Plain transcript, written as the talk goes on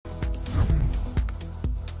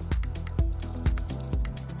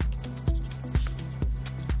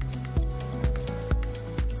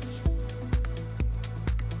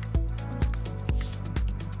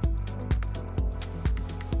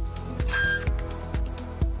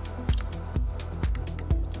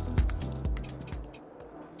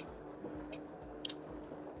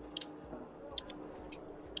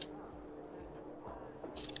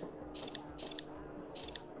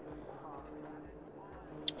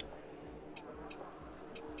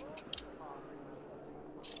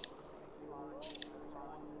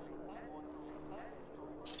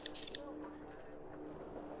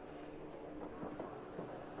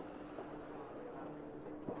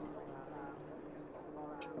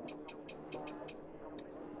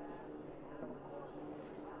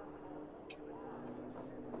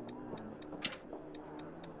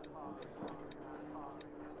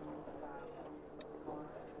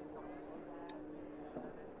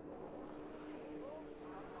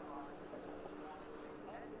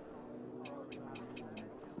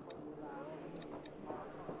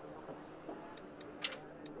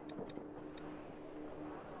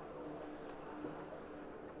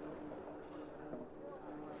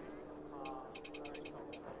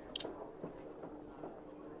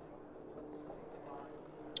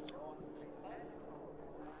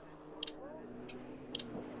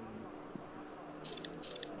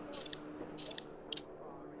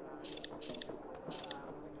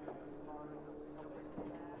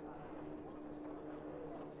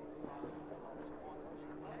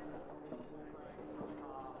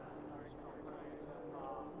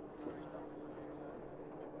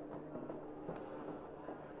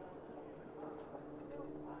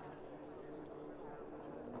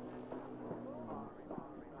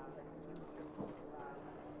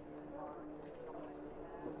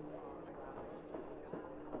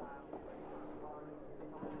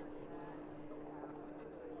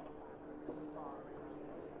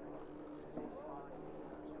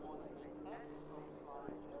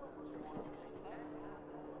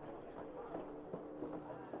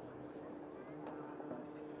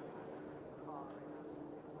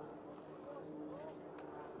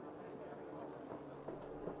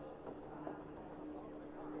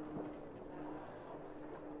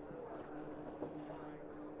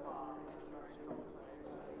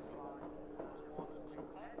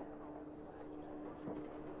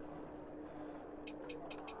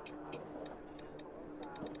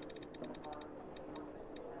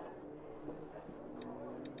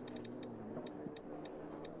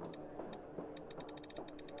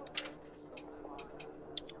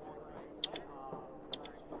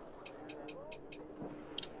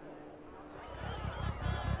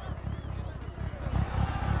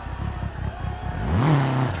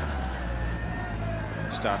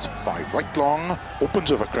Starts 5 right long,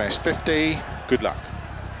 opens over crest 50, good luck.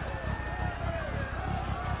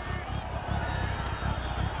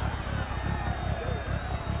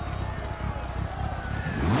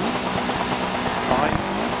 5,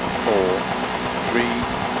 4, 3,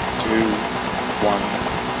 2, 1,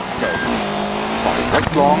 go. 5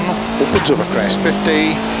 right long, opens over crest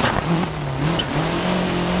 50.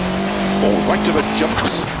 4 right over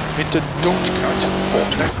jumps into don't cut, 4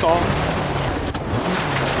 left long.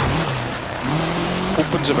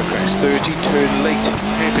 Opens over crest 30, turn late,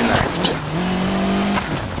 hairpin left.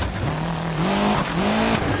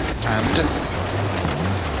 And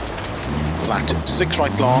flat 6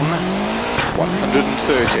 right long,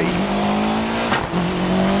 130.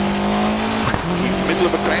 Keep middle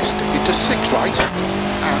of a crest into 6 right,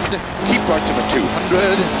 and keep right over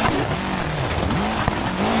 200.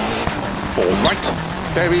 4 right,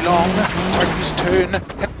 very long, tightens turn.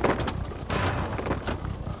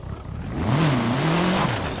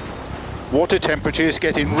 Water temperature is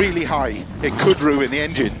getting really high. It could ruin the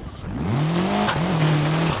engine.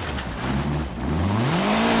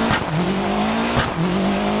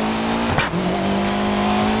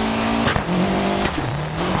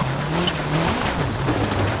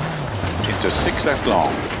 Into 6 left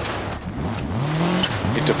long.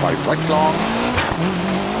 Into 5 right long.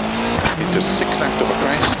 Into 6 left over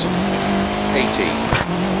crest. 80.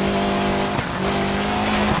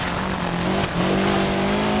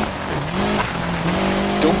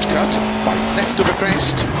 Don't cut, 5 left of a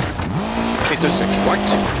crest, into 6 right,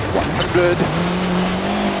 100,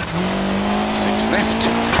 6 left,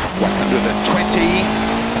 120,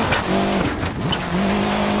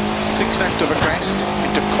 6 left of a crest,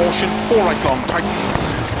 into caution, 4 right long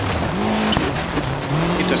tightens,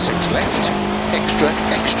 into 6 left, extra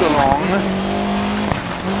long,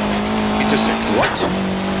 into 6 right,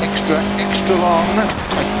 extra long,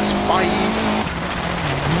 tightens 5,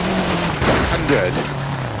 100.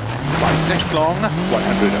 5 left long,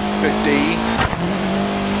 150.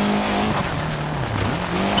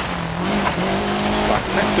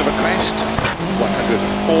 5 left of a crest,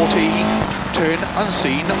 140. Turn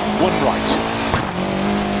unseen, 1 right.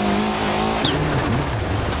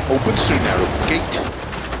 Opens through narrow gate,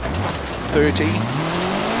 30.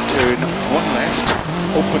 Turn 1 left,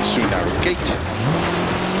 opens through narrow gate,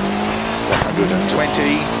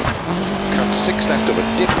 120. Cut 6 left of a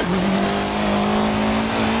dip.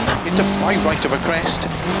 Into 5 right of a crest,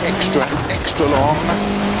 extra long,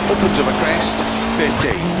 opens of a crest,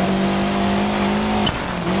 50.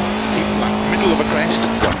 Keep flat middle of a crest,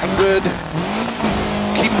 100.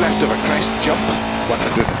 Keep left of a crest, jump,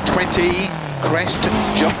 120. Crest,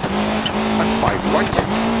 jump, and 5 right.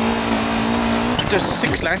 Into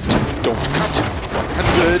 6 left, don't cut,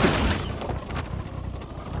 100.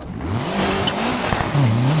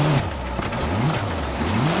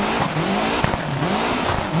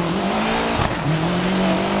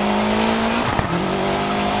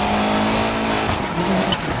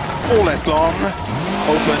 Four left long,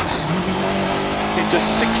 opens, into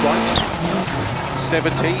 6 right,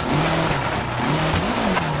 70.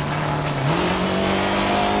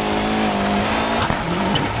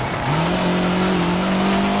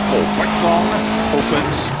 4 right long,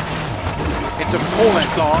 opens, into 4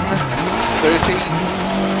 left long, 30.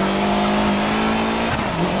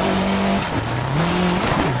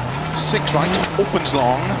 6 right, opens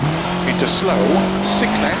long, into slow,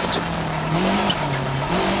 6 left.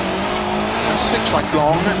 6 right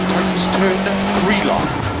long, tightens turn, 3 long.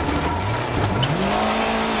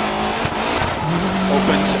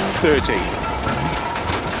 Opens 30.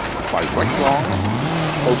 5 right long,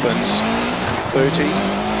 opens 30.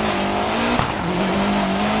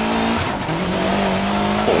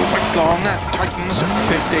 4 right long, tightens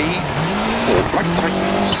 50. 4 right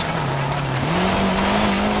tightens.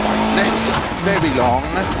 5 left, very long,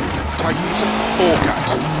 tightens 4 cut.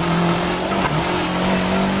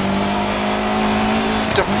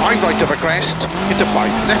 Into 5 right of a crest, into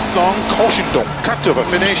 5 left long, caution don't cut of a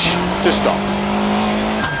finish, to stop.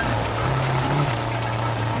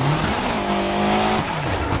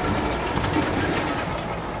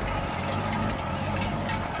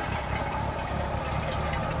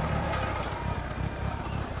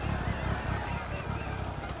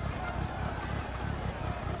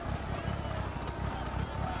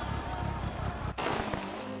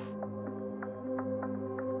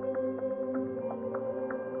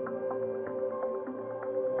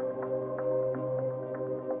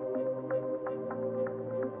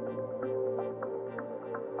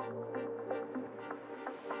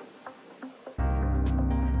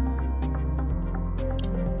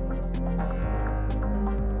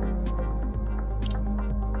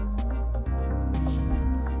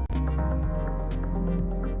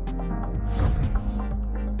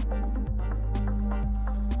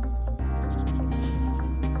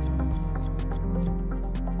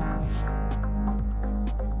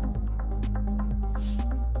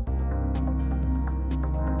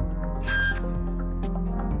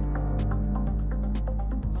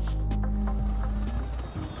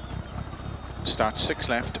 Starts 6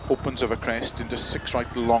 left, opens over crest into 6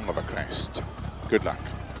 right, long over crest. Good luck.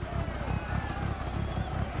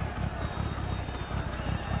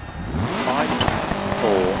 5,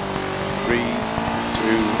 4, 3,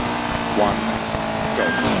 2, 1, go.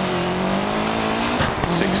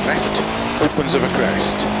 6 left, opens over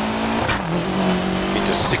crest.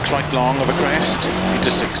 Into 6 right long over crest, into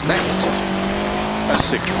 6 left, and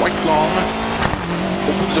 6 right long,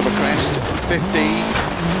 opens over crest, 50,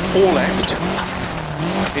 4 left,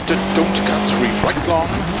 into don't cut 3 right long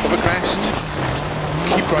over crest,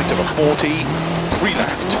 keep right over 40, 3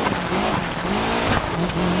 left,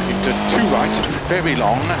 into 2 right, very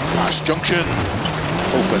long, past junction,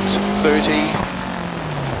 opens 30,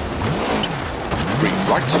 3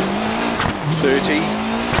 right, 30,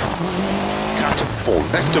 cut 4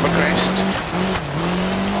 left over crest,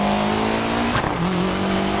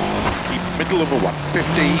 keep middle over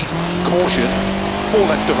 150, caution, 4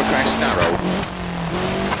 left over crest, narrow,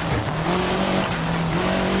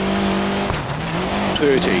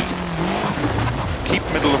 30, keep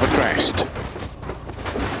middle over crest,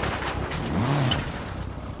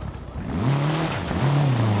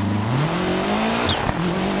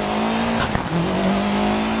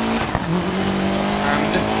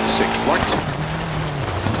 and 6 right,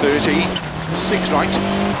 30, 6 right,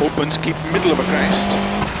 opens, keep middle of a crest,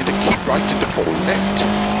 into keep right, into 4 left,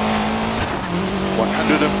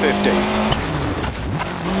 150,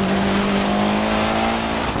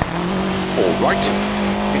 4 right,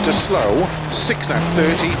 into slow, 6 left,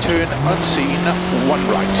 30, turn unseen, 1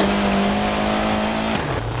 right,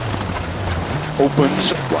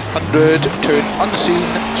 opens, 100, turn unseen,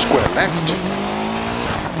 square left,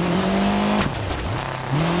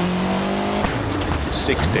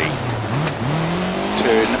 60,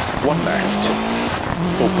 turn 1 left,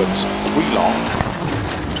 opens 3 long,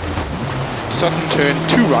 sudden turn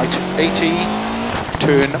 2 right, 80,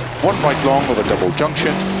 turn 1 right long over double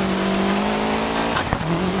junction,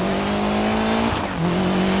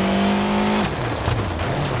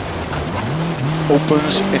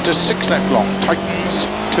 opens into 6 left long, tightens,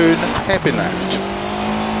 turn hairpin left,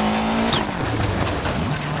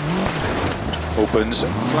 opens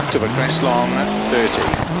flat over crest long, 30,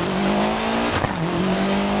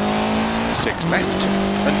 6 left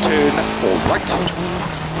and turn 4 right,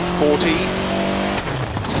 40,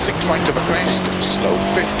 6 right over crest, slow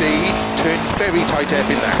 50, turn very tight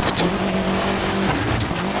hairpin left.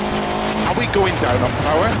 Are we going down on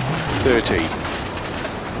power? 30,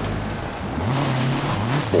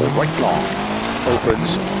 4 right long,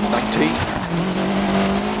 opens 90,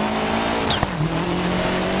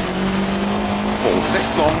 4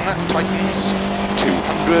 left long, tightens,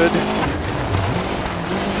 200,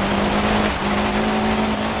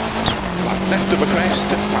 flat left of a crest,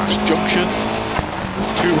 past junction,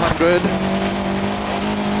 200,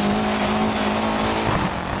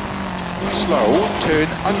 slow, turn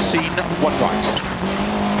unseen, 1 right,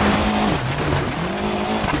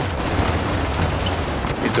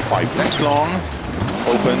 into 5 left long,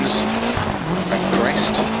 opens, and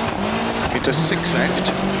crest, into 6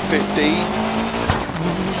 left, 50,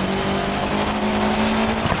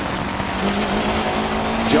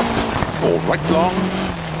 jump, 4 right long,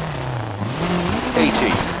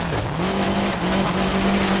 80,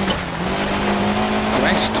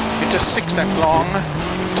 crest, into 6 left long,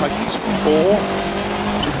 tightens 4,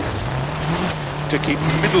 to keep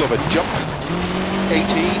middle of a jump, 80,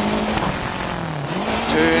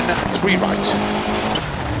 turn 3 right,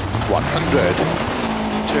 100,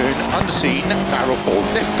 turn unseen, narrow 4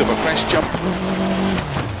 left of a crest jump,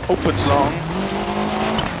 opens long,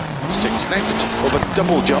 6 left over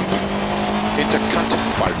double jump, into cut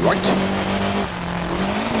 5 right,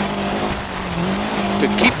 to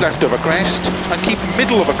keep left over crest and keep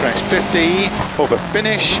middle over crest, 50, over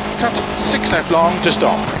finish, cut 6 left long to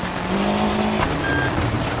stop.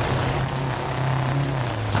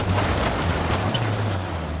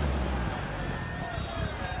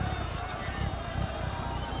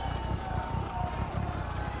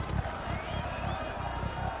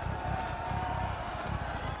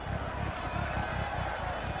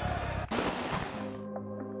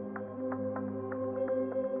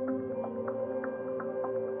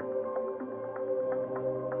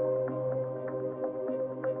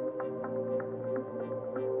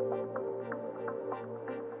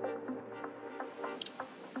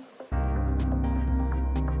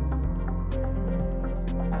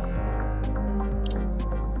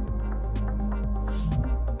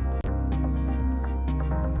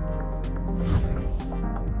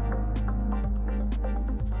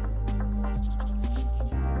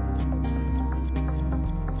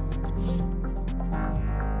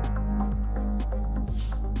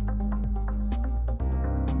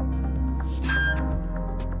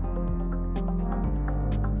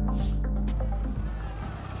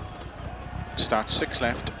 Starts 6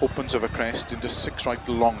 left, opens of a crest into 6 right,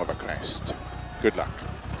 long of a crest. Good luck.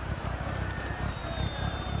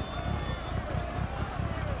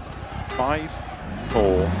 5,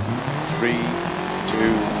 4, 3, 2,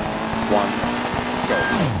 1, go.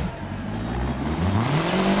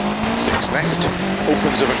 6 left,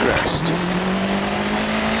 opens of a crest.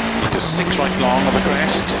 Into 6 right long of a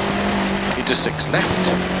crest. Into 6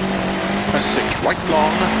 left. And 6 right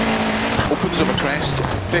long. Opens of a crest.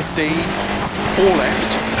 50. 4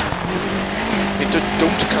 left. Into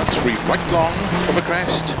don't cut 3 right long of a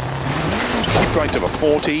crest. Keep right of a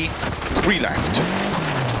 40. 3 left.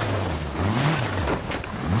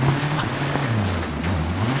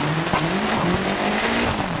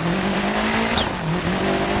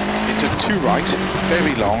 Into 2 right,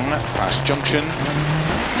 very long, past junction.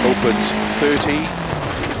 Opens 30,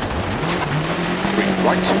 3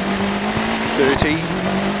 right, 30,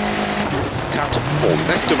 cut 4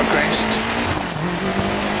 left of a crest,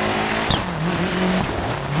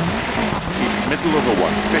 keep middle of a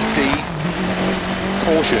 150,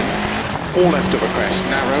 caution, 4 left of a crest,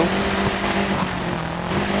 narrow,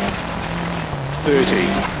 30,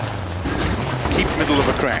 keep middle of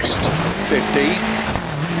a crest, 50,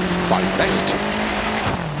 5 left,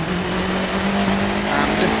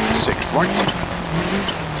 6 right,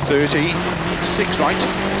 30, 6 right,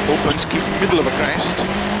 opens, keep middle of a crest,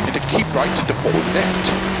 into keep right, into 4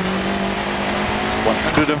 left,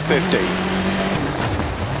 150.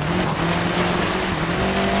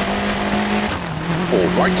 4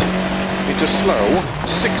 right, into slow,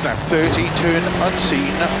 6 left, 30, turn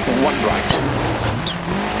unseen, 1 right.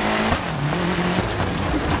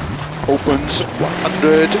 Opens,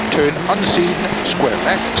 100, turn unseen, square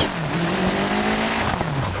left.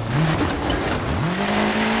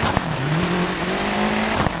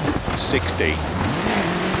 60,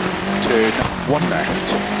 turn 1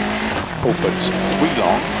 left, opens 3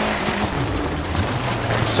 long,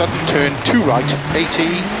 sudden turn 2 right,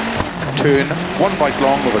 80, turn 1 right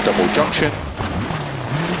long of a double junction,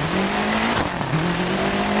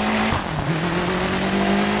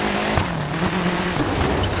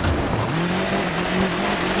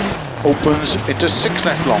 opens into 6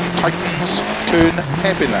 left long, tightens, turn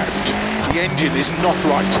hairpin left, the engine is not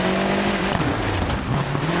right.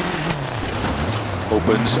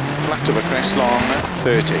 Opens flat of a crest long,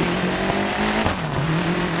 30.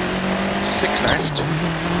 6 left,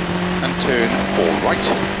 and turn 4 right,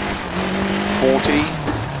 40.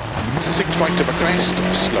 6 right of a crest,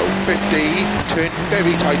 slow 50, turn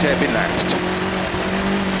very tight hairpin left.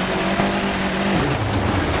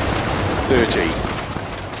 30.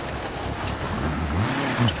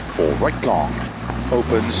 4 right long,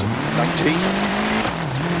 opens 90.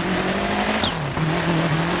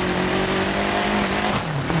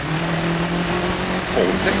 4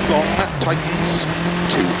 left long, tightens,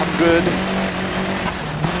 200.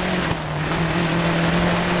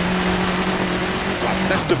 Flat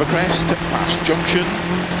left of a crest, past junction,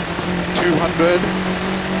 200.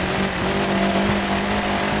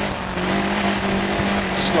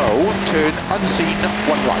 Slow, turn unseen,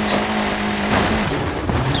 1 right.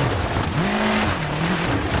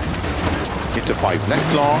 Into 5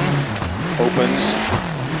 left long, opens,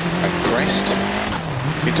 and crest.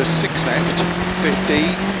 Into 6 left,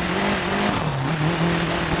 50.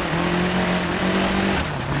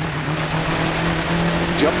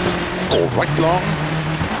 Jump, 4 right long,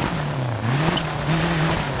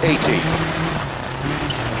 80.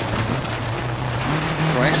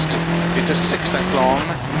 Crest, into 6 left long,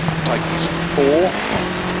 tightens 4.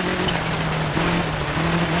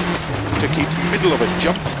 To keep middle of a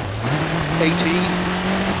jump, 80.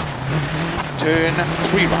 Turn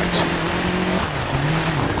 3 right.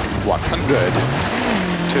 100,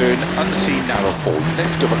 turn unseen narrow 4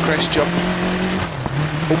 left of a crest jump,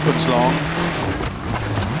 opens long,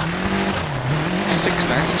 6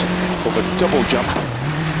 left of a double jump,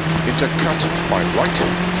 into cut 5 right,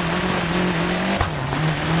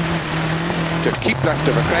 to keep left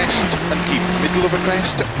of a crest and keep middle of a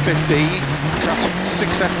crest, 50, cut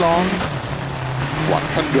 6 left long,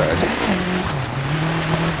 100.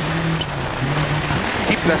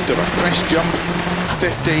 Keep left of a crest jump,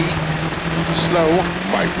 50, slow,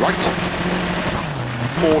 5 right,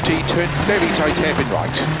 40, turn very tight hairpin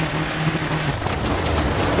right,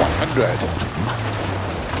 100,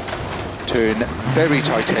 turn very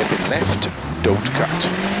tight hairpin left, don't cut,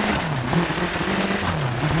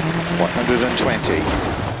 120,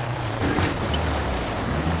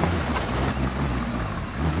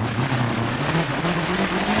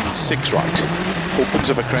 6 right, opens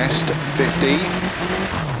of a crest, 50,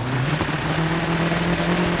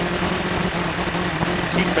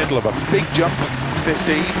 middle of a big jump,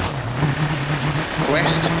 50,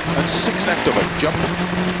 crest, and 6 left of a jump,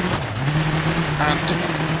 and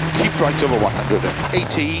keep right over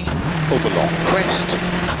 180, over long crest,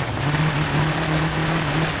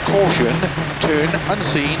 caution, turn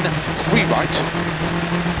unseen, 3 right,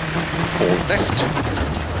 4 left,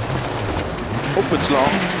 opens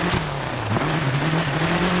long,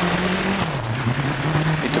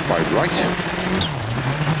 into 5 right,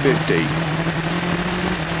 50,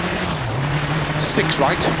 6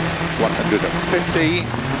 right, 150,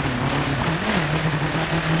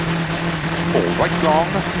 4 right long,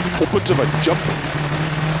 opens of a jump,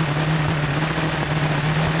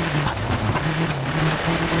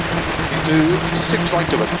 into 6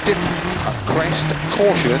 right of a dip, and crest,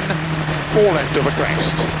 caution, 4 left of a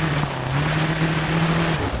crest,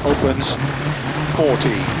 opens 40,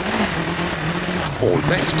 4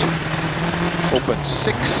 left, opens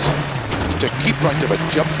 6, to keep right of a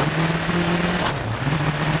jump,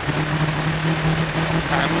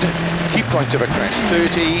 and keep right of a crest,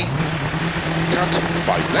 30, cut,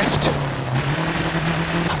 5 left,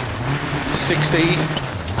 60,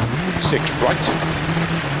 6 right,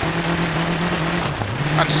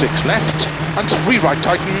 and 6 left, and 3 right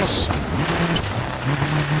tightens,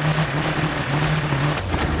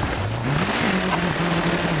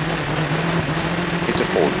 into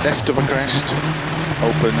 4 left of a crest,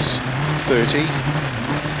 opens 30,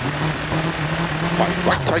 5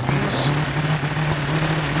 right tightens,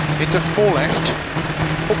 into 4 left,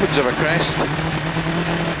 opens of a crest, 100,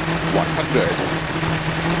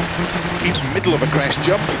 keep middle of a crest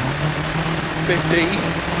jump, 50,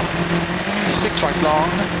 6 right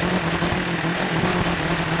long,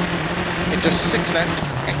 into 6 left,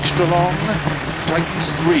 extra long,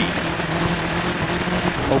 tightens 3,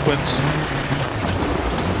 opens,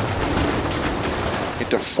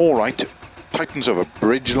 into 4 right, tightens over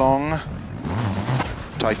bridge long,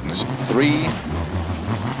 tightens 3,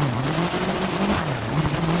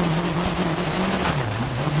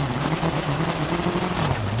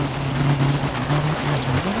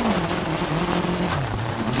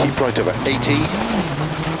 keep right over 80,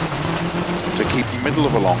 to keep middle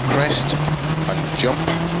of a long crest, and jump,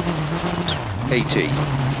 80.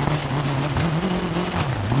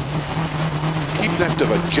 Keep left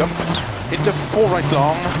of a jump, into 4 right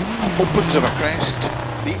long, opens of a crest,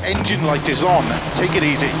 the engine light is on, take it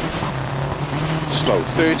easy. Slow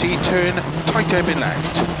 30, turn, tight hairpin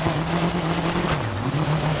left.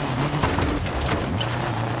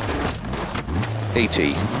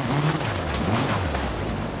 $80.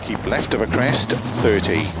 Keep left of a crest,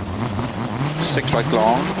 30. 6 right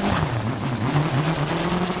long.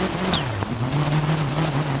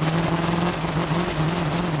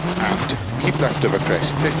 And keep left of a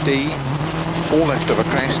crest, 50. 4 left of a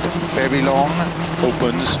crest, very long.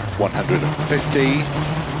 Opens, 150.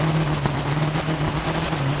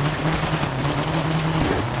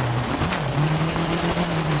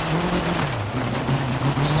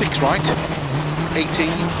 Six right, 80,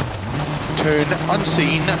 turn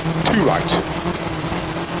unseen, 2 right.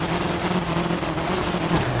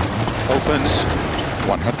 Opens,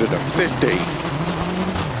 150.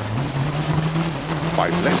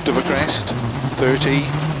 5 left of a crest, 30.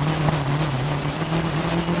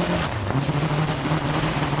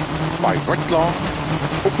 5 right long,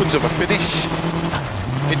 opens of a finish,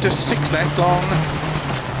 into 6 left long,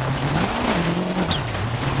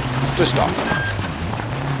 to stop.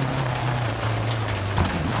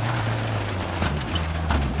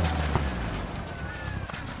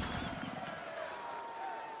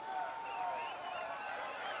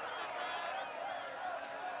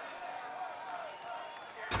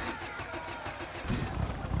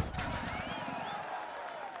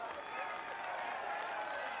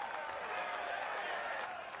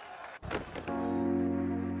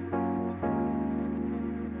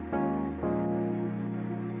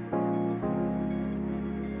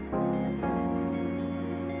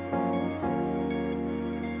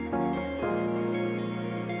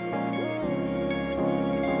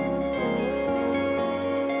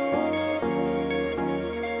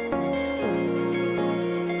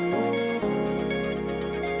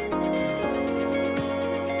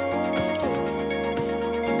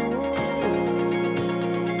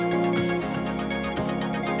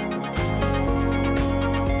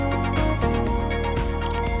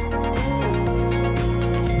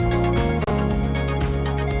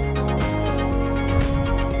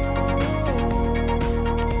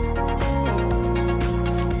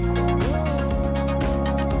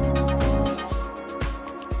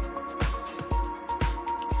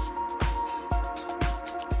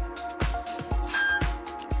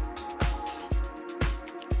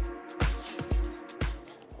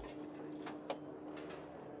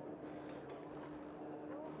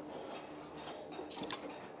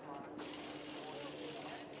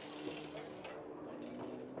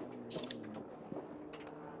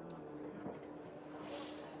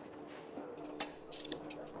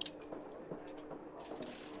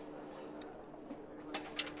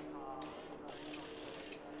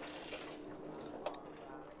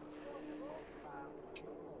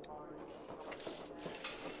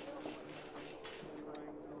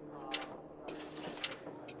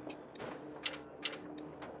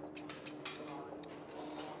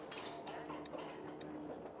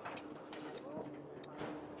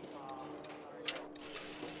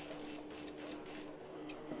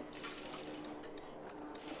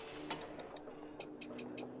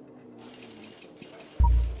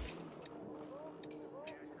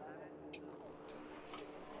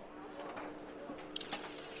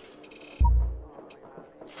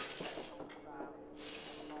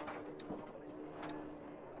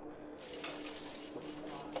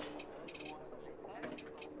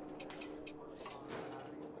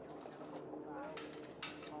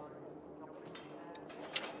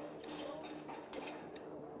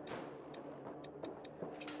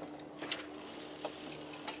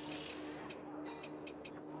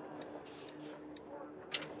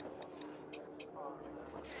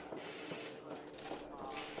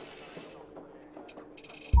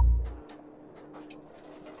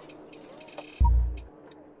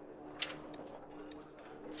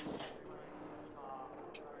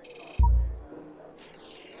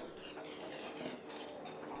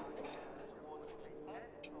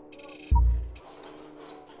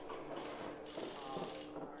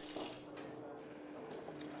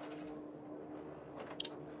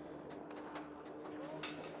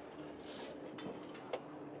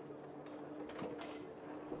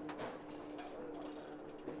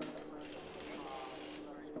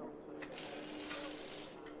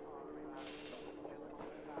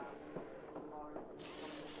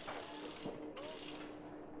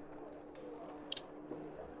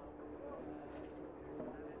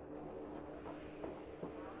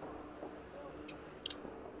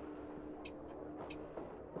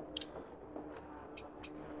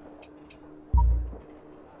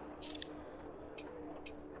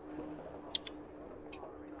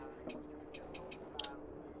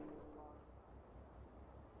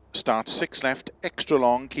 start 6 left, extra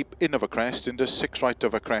long, keep in of a crest into 6 right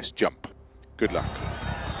of a crest, jump. Good luck.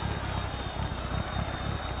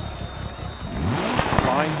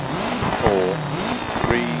 5, 4,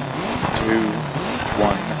 3, 2,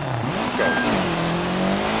 1, go.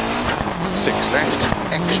 6 left,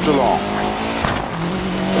 extra long.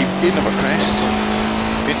 Keep in of a crest,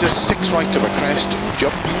 into 6 right of a crest,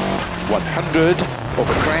 jump. 100 of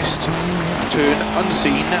a crest, turn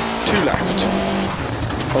unseen, 2 left.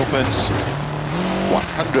 Opens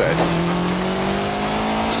 100.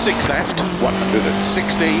 6 left,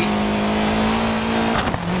 160.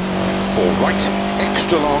 4 right,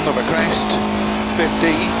 extra long of a crest,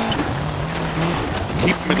 50.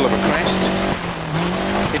 Keep middle of a crest,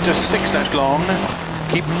 into 6 left long,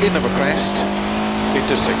 keep in of a crest,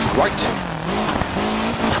 into 6 right.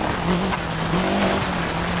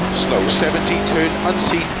 Slow 70, turn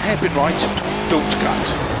unseen, hairpin right, don't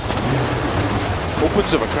cut.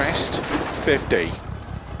 Opens of a crest, 50.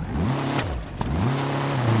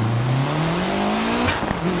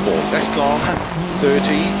 4 left long,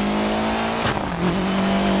 30.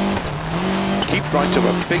 Keep right of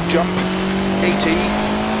a big jump, 80.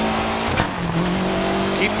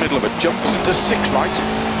 Keep middle of a jumps into 6 right.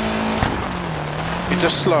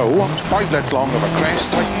 Into slow, 5 left long of a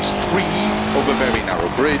crest, tightens 3 over very narrow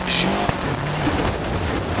bridge.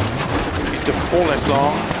 Into 4 left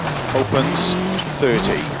long, opens 30.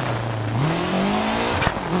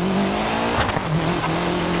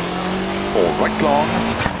 4 right long,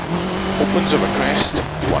 opens of a crest,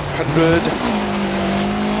 100.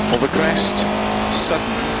 Over crest, sudden,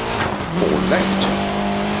 4 left,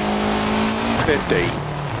 50.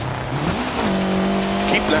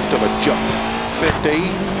 Keep left of a jump, 50.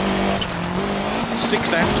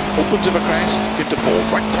 6 left, opens of a crest, into 4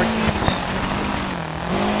 right tightens.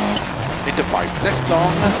 Into 5 left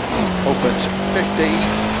long, opens 50.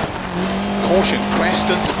 Caution crest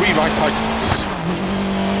and 3 right tightens.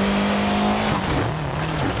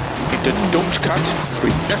 Into don't cut,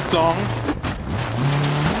 3 left long.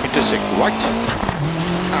 Into 6 right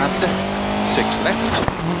and 6 left.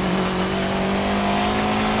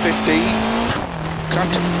 50.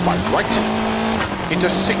 Cut, 5 right. Into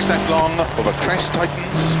 6 left long over crest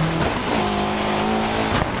tightens.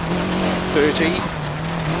 30.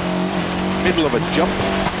 Middle of a jump.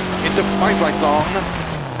 Into 5 right long.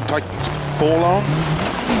 Tightens 4 long.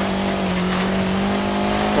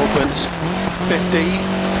 Opens 50.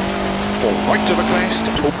 4 right of a crest,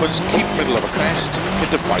 opens, keep middle of a crest,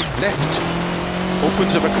 into 5 left,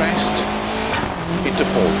 opens of a crest, into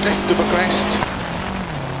 4 left of a crest,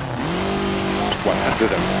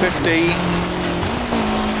 150,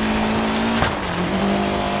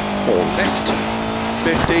 4 left,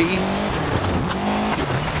 50,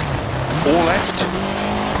 4 left,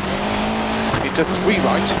 into 3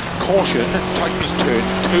 right, caution, tightens turn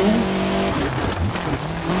 2,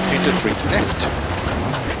 into 3 left,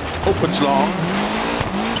 opens long,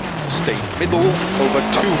 stay middle over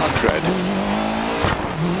 200.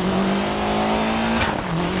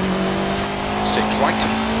 6 right,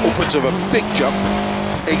 opens of a big jump,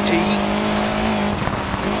 80.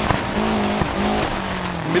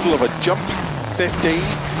 Middle of a jump, 50.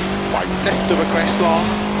 5 left of a crest long,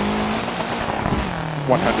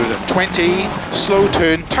 120. Slow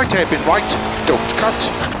turn, tight hairpin right, don't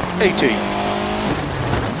cut, 80.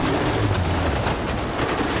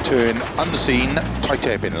 Turn unseen, tight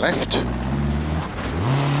hairpin left,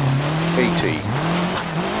 80.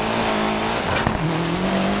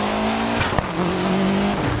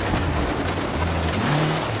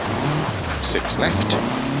 Six left,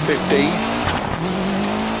 50.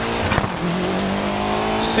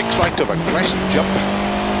 6 right of a crest jump,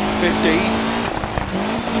 50.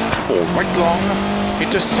 4 right long,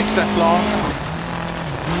 into 6 left long,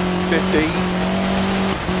 50.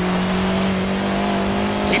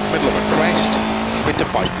 Keep middle of a crest, into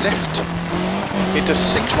 5 left, into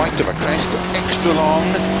 6 right of a crest, extra long,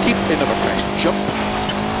 keep in of a crest, jump.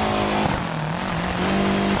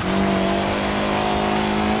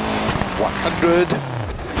 100,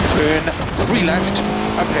 turn 3 left,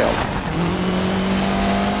 uphill.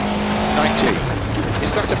 90,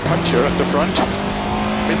 is that a puncher at the front?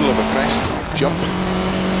 Middle of a crest, jump,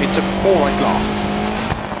 into 4 right long.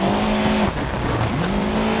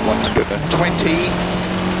 120,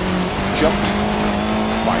 jump,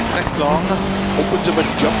 5 left long, opens of a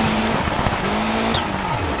jump.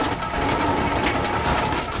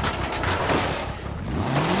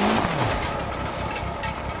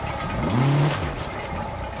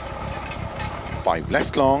 Five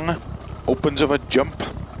left long, opens of a jump.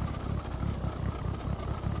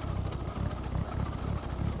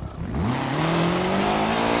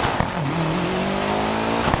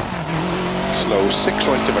 slow, 6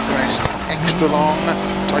 right of a crest, extra long,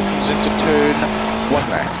 tightens into turn, 1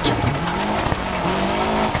 left.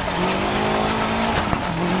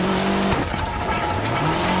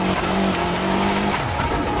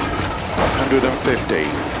 150.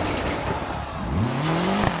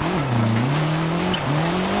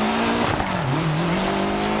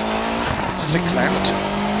 6 left,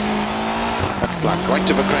 and flat right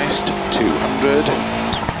of a crest, 200.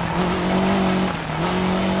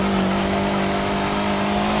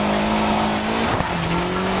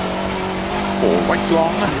 4 right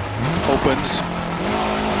long, opens,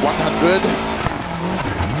 100.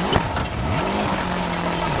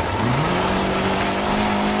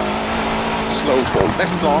 Slow 4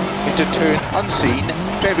 left long, into turn unseen,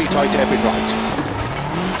 very tight hairpin right.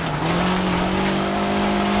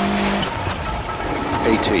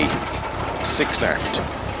 80, 6 left,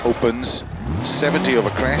 opens, 70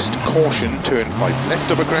 over crest, caution, turn 5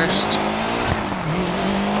 left over crest.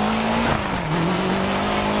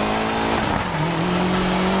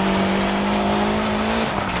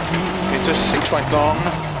 Into 6 right long,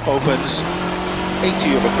 opens,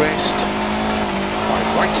 80 over crest,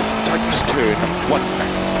 5 right, tightens turn, 1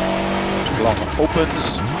 left. Long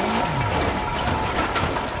opens,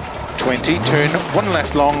 20, turn 1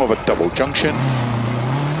 left long over double junction.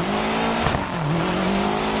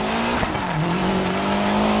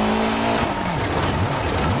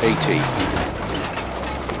 80.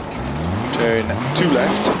 Turn 2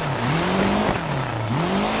 left.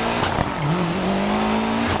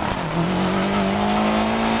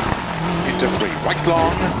 Into 3 right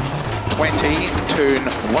long. 20. Turn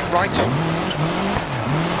 1 right.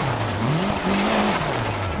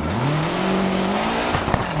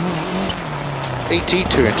 80.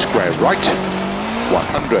 Turn square right.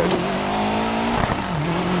 100.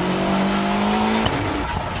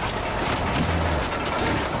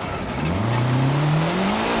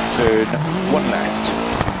 Turn 1 left.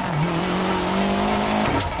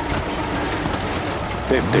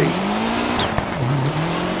 50.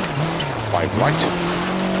 5 right.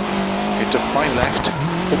 Into 5 left.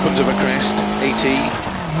 Opens over crest. 80.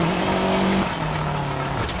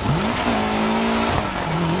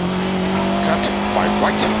 Cut. 5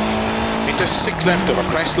 right. Into 6 left over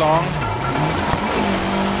crest long.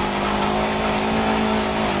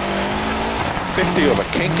 50 over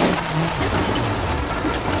kink.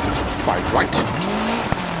 5 right.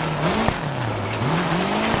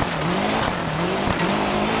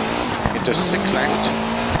 Into 6 left.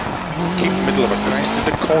 Keep middle of a crest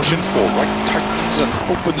into caution. 4 right, tightens and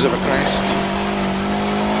opens of a crest.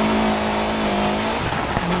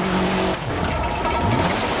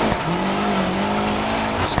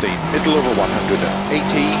 Stay middle over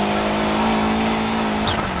 180.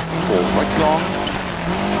 4 right long.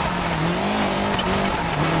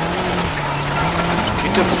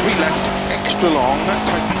 Into 3 left, extra long,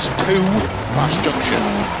 tightens 2, fast junction.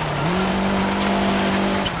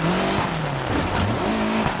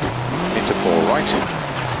 Into 4 right.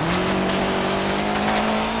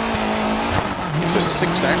 Into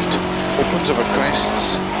 6 left, opens over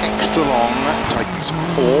crests, extra long, tightens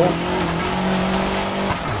 4.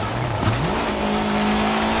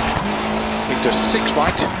 Into 6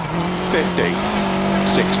 right, 50.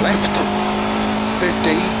 6 left,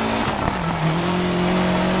 50.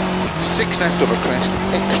 6 left over crest,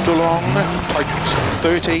 extra long, tightens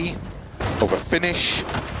 30, over finish.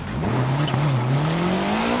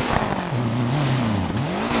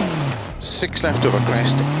 6 left over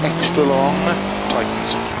crest, extra long,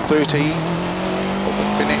 tightens 30, over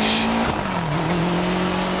finish.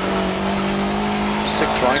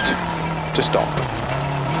 6 right, to stop.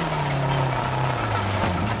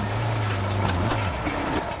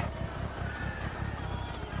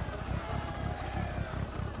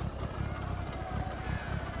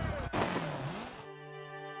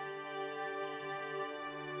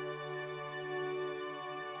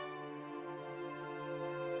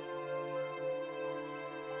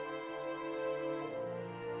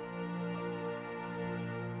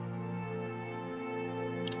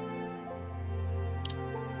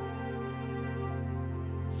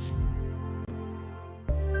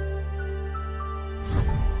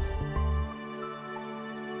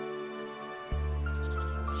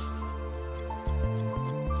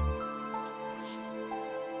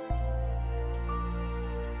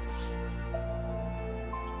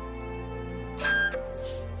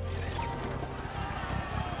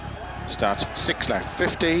 Starts 6 left,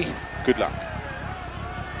 50. Good luck.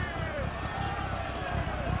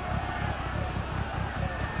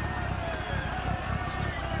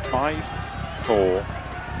 Five, 4,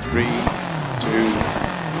 3, 2,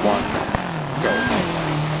 1, go.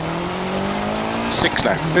 6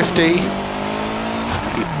 left, 50.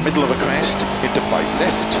 Keep middle of a crest, into 5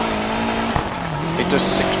 left. Into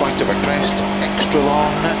 6 right of a crest, extra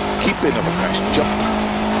long. Keep in of a crest, jump.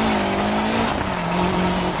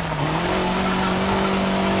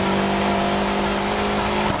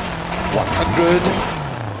 100.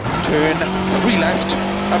 Turn 3 left,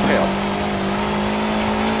 uphill.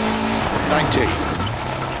 90.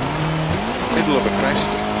 Middle of a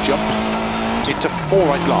crest, jump. Into 4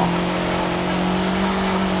 right long.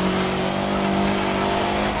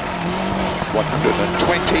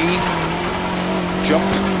 120, jump,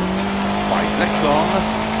 5 left long,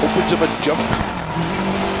 opens of a jump.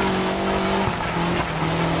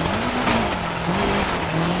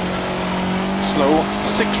 Slow,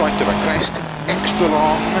 6 right of a crest, extra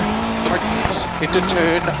long, tightens, into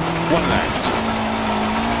turn, 1 left.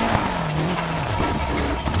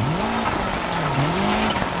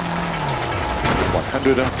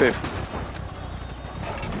 150.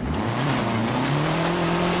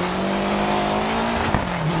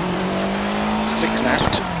 6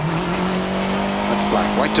 left, and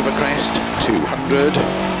flat right of a crest, 200.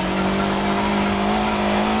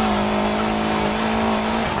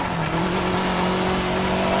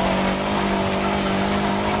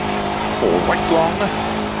 4 right long,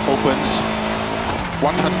 opens,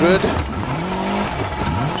 100.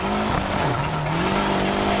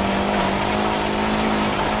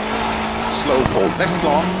 Slow 4 left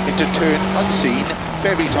long, into turn unseen,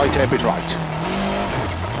 very tight hairpin right.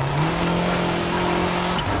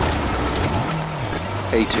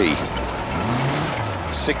 80.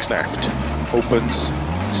 6 left, opens,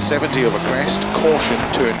 70 of a crest, caution,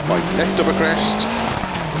 turn 5 left of a crest.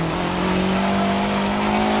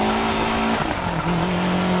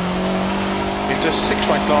 Into 6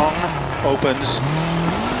 right long, opens,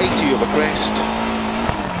 80 of a crest.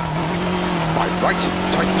 5 right,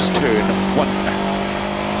 tightens, turn 1 left.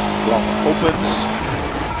 Long opens.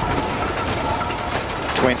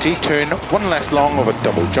 20, turn 1 left long of a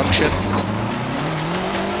double junction.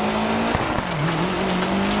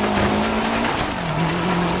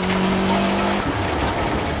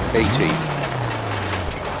 80.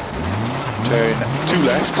 Turn 2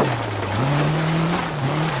 left.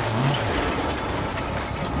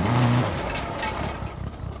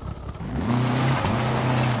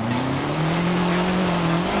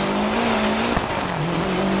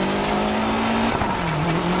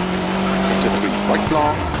 Into 3 right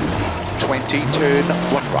long. 20, turn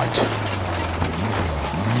 1 right.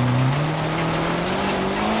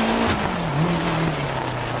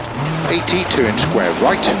 80, turn square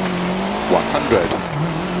right, 100.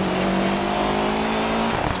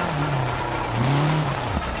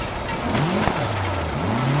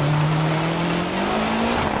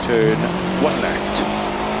 Turn 1 left.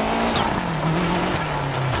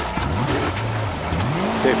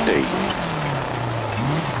 50.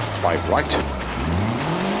 5 right.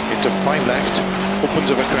 Into 5 left, opens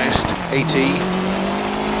of a crest, 80.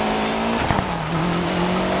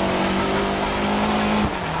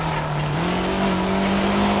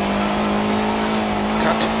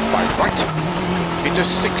 5 right, into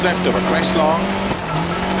 6 left of a crest long.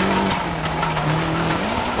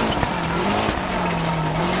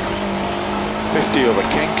 50 of a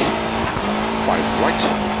kink, 5 right,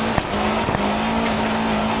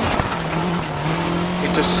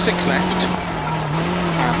 into 6 left,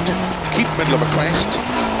 and keep middle of a crest,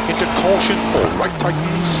 into caution, 4 right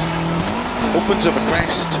tightens, opens of a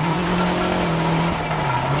crest.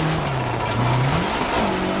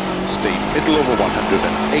 Stay middle over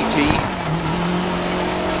 180,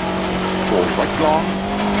 4 right long,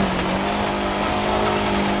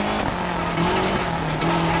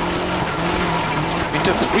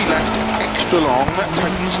 3 left, extra long,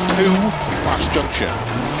 tightens 2, past junction.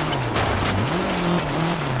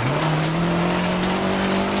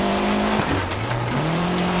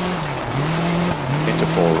 Into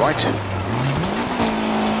 4 right.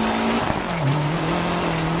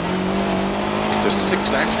 Into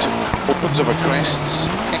 6 left, opens of a crests,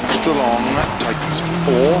 extra long, tightens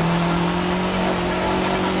 4.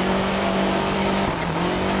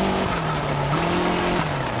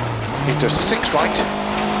 Into 6 right,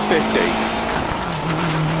 50.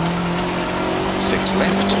 6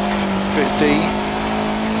 left, 50.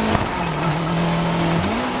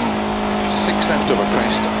 6 left of a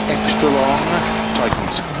crest, extra long,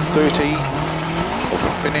 tightens 30.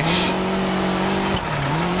 Over finish.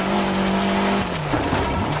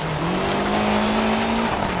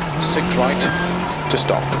 6 right to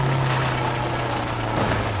stop.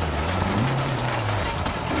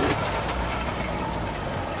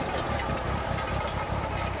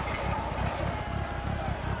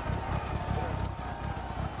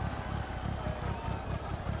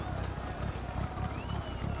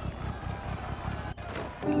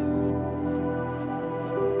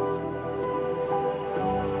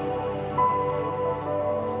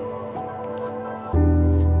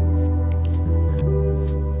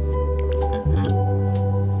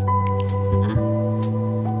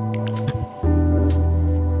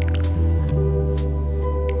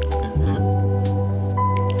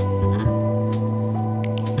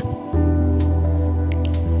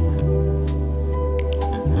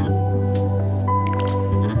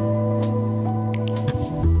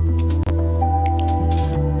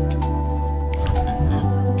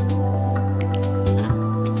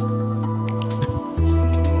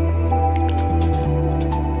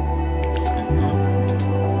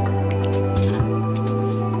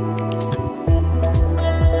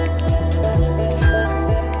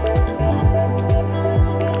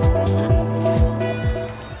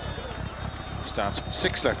 That's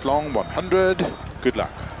 6 left long, 100. Good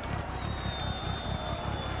luck.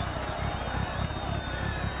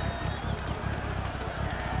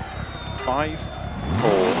 Five,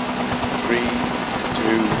 4, 3,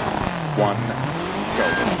 2, 1, go.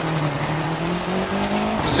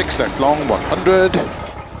 6 left long, 100.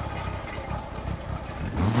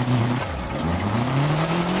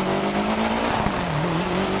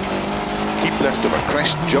 Keep left of a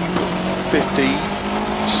crest, jump, 50.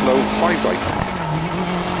 Slow, 5 right.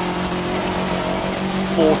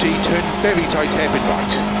 40, turn very tight hairpin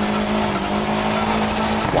right.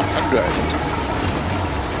 100.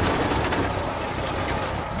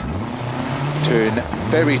 Turn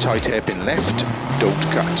very tight hairpin left, don't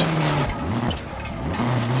cut.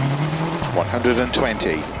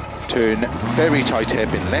 120. Turn very tight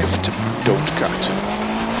hairpin left, don't cut.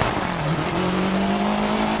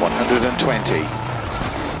 120.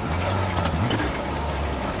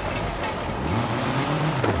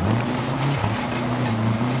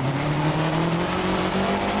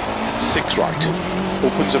 Six right,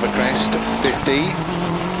 opens of a crest, 50.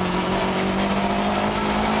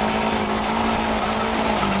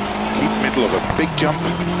 Keep middle of a big jump,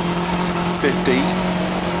 50.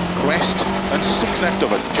 Crest and 6 left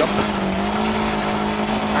of a jump.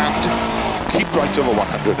 And keep right over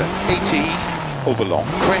 180, over long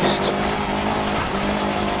crest.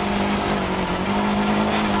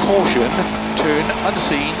 Caution, turn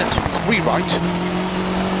unseen, 3 right,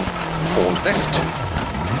 4 left.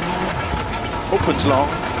 Opens long.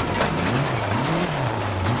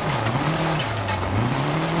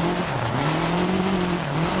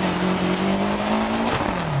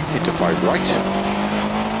 Into 5 right.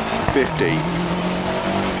 50.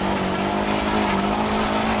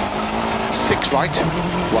 6 right.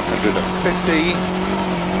 150.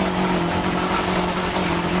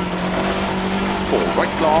 4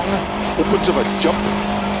 right long. Opens of a jump.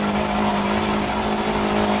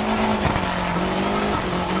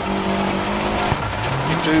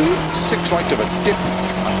 Into 6 right of a dip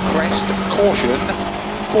and crest, caution,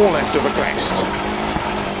 4 left of a crest.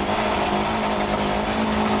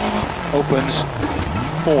 Opens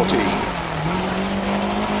 40.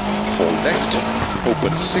 4 left,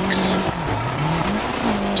 open 6.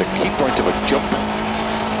 To keep right of a jump.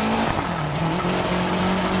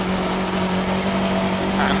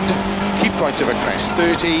 And keep right of a crest,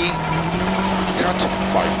 30. Cut,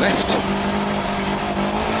 5 left.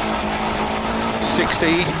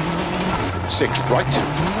 60, 6 right,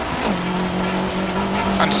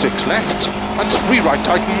 and 6 left, and 3 right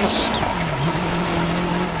tightens.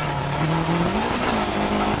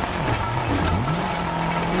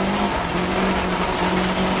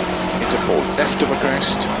 Into 4 left of a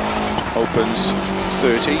crest, opens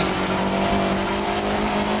 30,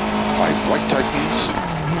 5 right tightens,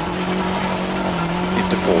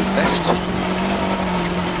 into 4 left,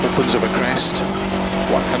 opens of a crest,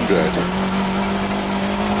 100.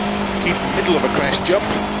 Keep middle of a crest jump,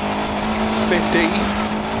 50,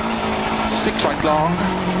 6 right long,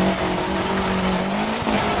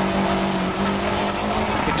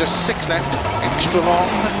 into 6 left, extra long,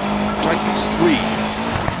 tightens 3,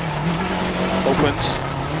 opens,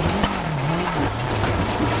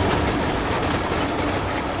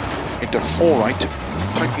 into 4 right,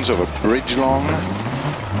 tightens over bridge long,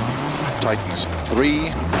 tightens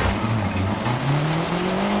 3,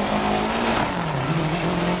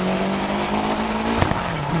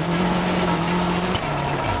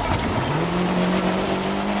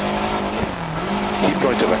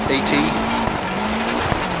 right over 80,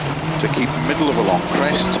 to keep middle of a long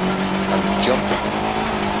crest and jump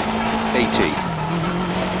 80.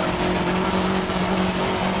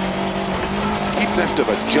 Keep left of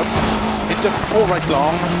a jump into 4 right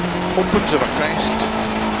long, opens of a crest.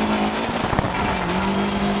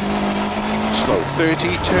 Slow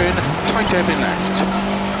 30, turn, tight hairpin left.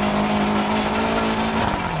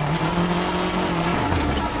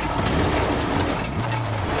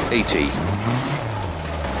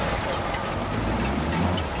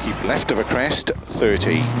 Keep left of a crest,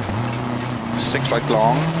 30. 6 right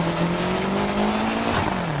long.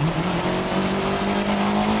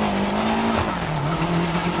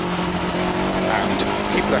 And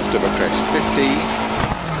keep left of a crest, 50.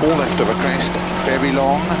 4 left of a crest, very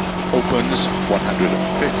long. Opens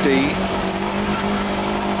 150.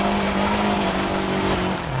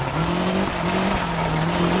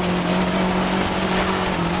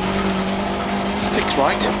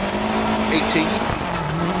 Right, 80,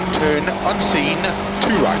 turn unseen,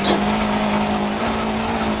 2 right,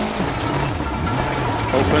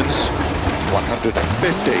 opens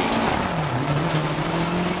 150,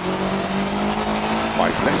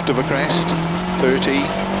 5 left of a crest, 30.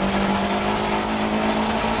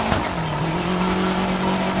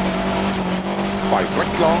 Five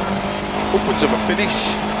right long, opens of a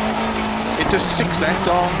finish, into 6 left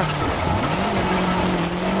long,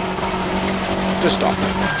 to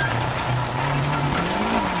stop.